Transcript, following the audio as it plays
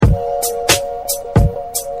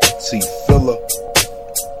T Filler.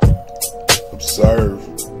 Observe.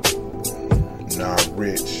 Not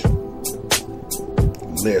rich.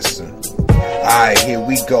 Listen. Alright, here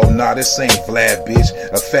we go. Nah, this ain't Vlad, bitch.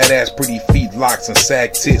 A fat ass, pretty feet, locks, and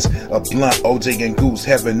sag tits. A blunt, OJ and Goose.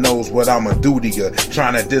 Heaven knows what I'ma do to ya.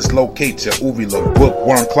 Trying to dislocate ya. Uvula,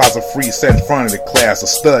 bookworm, closet free, set in front of the class. A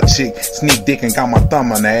stud chick, sneak dick and got my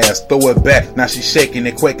thumb on the ass. Throw it back, now she shaking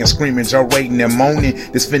and quaking, screaming, gyrating and moaning.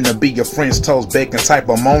 This finna be your friend's toast, bacon type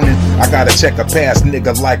of moaning. I gotta check a past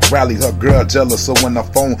nigga like Rally. Her girl jealous, so when the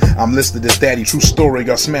phone, I'm listed as daddy. True story,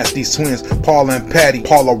 I smashed these twins, Paul and Patty.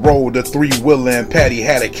 Paula rolled the 3-wheeler and Patty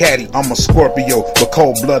had a caddy. I'm a Scorpio, but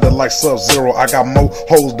cold-blooded like Sub-Zero. I got more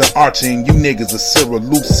hoes than Archie and you niggas are Cyril.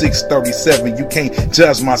 Luke 6:37, you can't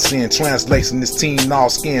judge my sin. Translation this team all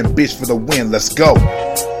skin, bitch for the win, let's go.